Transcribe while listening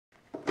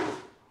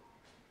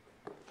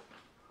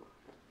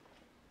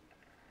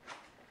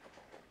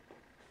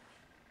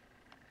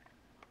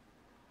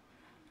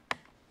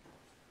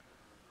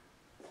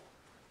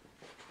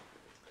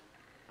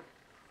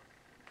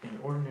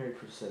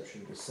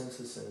perception, the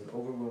senses send an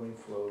overwhelming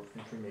flow of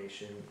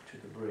information to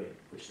the brain,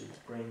 which the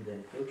brain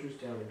then filters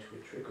down into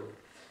a trickle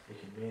it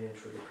can manage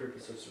for the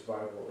purpose of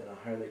survival in a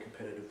highly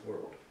competitive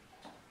world.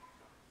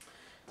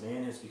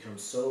 Man has become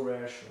so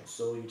rational,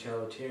 so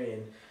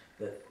utilitarian,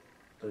 that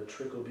the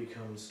trickle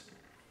becomes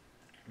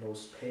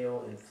most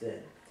pale and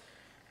thin.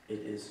 It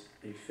is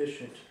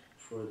efficient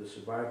for the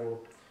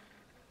survival.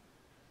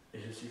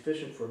 It is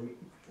efficient for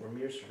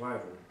mere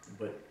survival,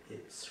 but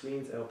it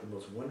screens out the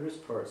most wondrous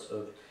parts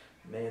of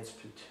man's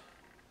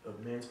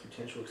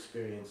potential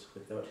experience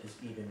without his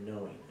even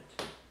knowing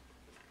it.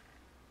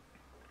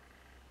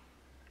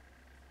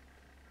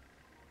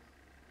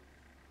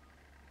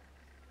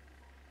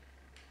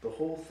 The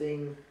whole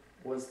thing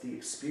was the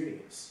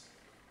experience.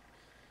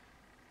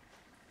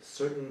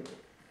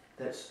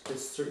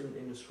 This certain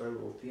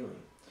indescribable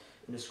feeling.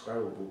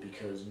 Indescribable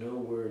because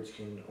words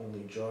can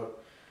only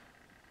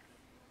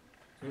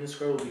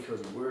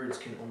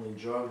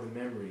jog the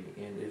memory,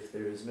 and if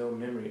there is no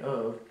memory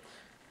of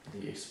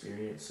the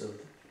experience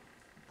of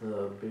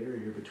the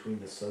barrier between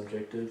the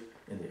subjective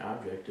and the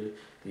objective,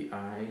 the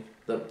I,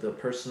 the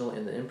personal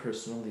and the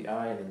impersonal, the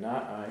I and the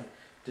not I,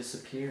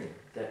 disappearing,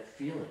 that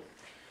feeling.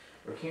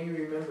 Or can you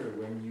remember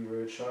when you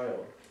were a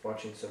child,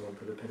 watching someone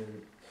put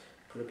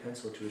a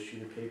pencil to a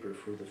sheet of paper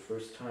for the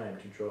first time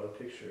to draw a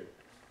picture,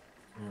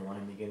 and a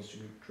line begins to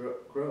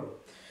grow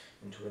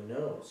into a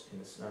nose,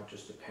 and it's not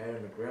just a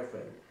pattern of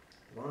graphite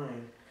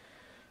line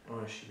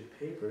on a sheet of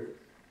paper,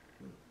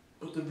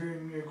 but the very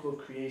miracle of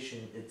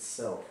creation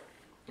itself,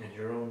 and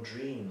your own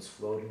dreams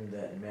floating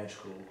that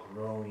magical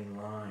growing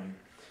line.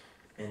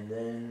 And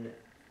then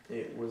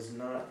it was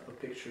not a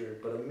picture,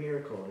 but a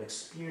miracle, an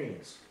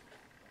experience.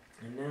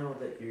 And now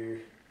that you're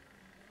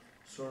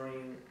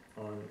soaring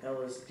on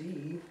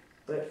LSD,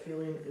 that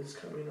feeling is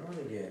coming on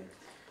again.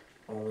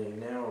 Only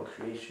now a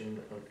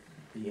creation of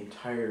the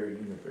entire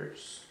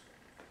universe.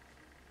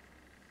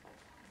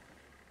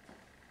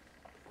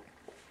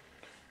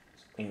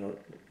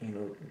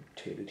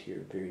 Annotated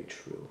here, very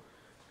true.